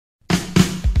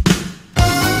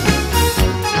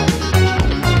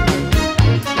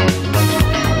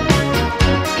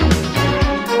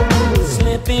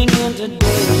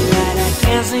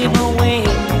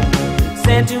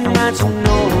much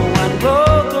no one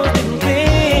broke or didn't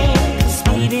think.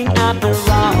 Speeding up the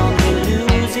wrong and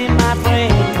losing my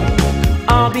friend,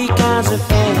 all because of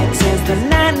excess. The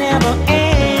night never ends.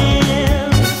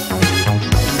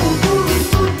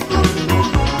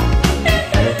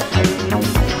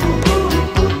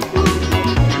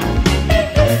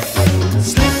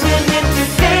 Slipping into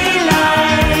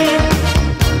daylight,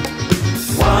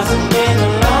 wasn't been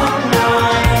a long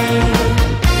night,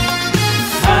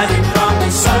 hiding from the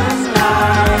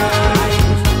sunlight,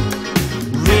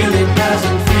 really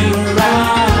doesn't feel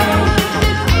right.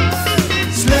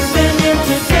 Slipping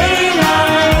into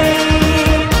daylight,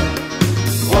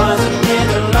 wasn't been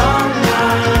a long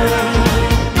night,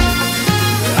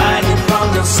 hiding from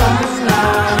the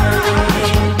sunlight,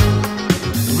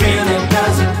 really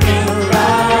doesn't feel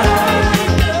right.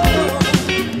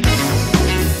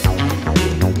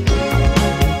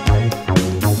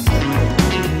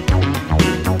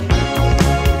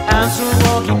 I'm still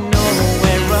walking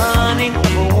nowhere, running up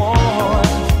a wall,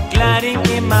 gliding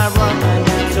in my run, and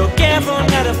I'm so careful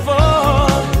not to fall.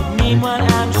 Meanwhile,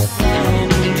 I'm just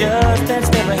planning, just that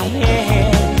step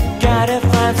ahead. Gotta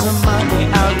find some money,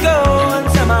 I'll go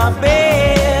into my bed.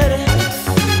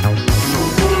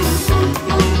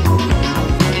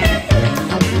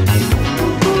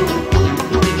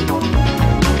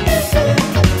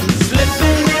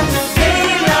 Slipping into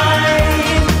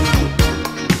daylight,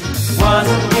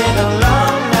 wasn't been a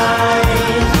long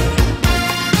night,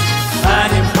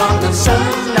 hiding from the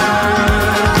sunlight,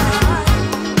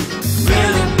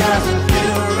 really doesn't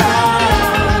feel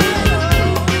right.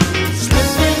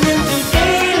 Slipping into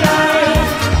daylight,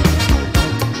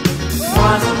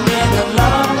 wasn't been a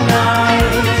long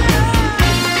night,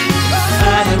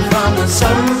 hiding from the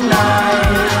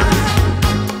sunlight,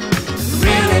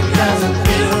 really doesn't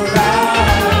feel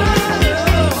right,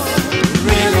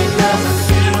 really doesn't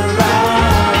feel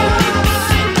right.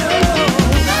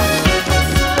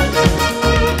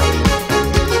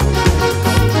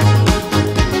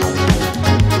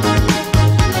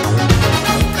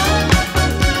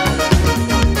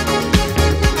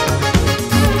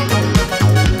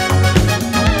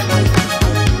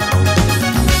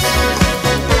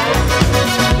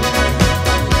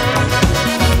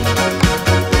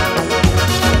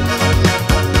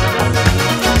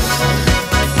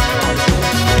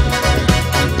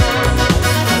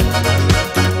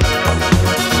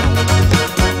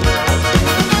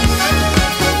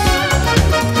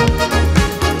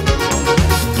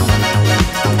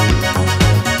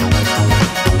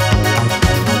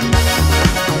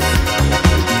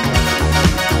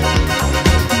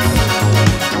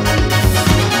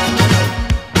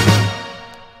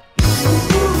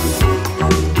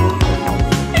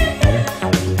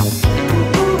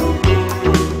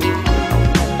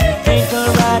 Think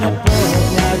I'll write a book,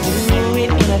 now do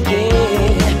it in a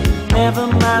day. Never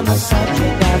mind the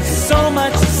subject, I've so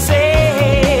much to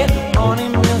say.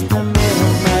 Morning, Mr.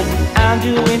 Middleman, I'm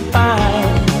doing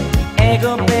fine. Egg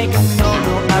or bacon, no,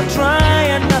 I'll try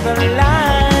another line.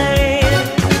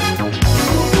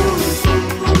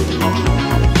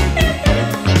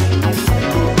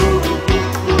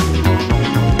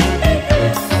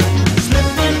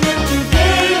 Slipping into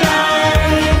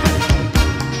daylight,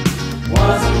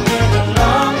 wasn't been a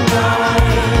long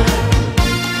night,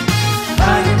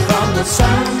 hiding from the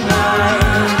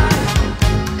sunlight,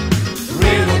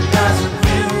 really doesn't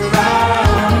feel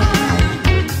right.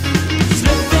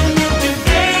 Slipping into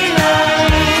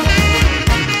daylight,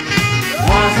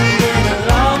 wasn't been a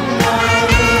long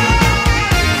night,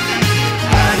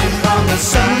 hiding from the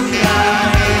sunlight.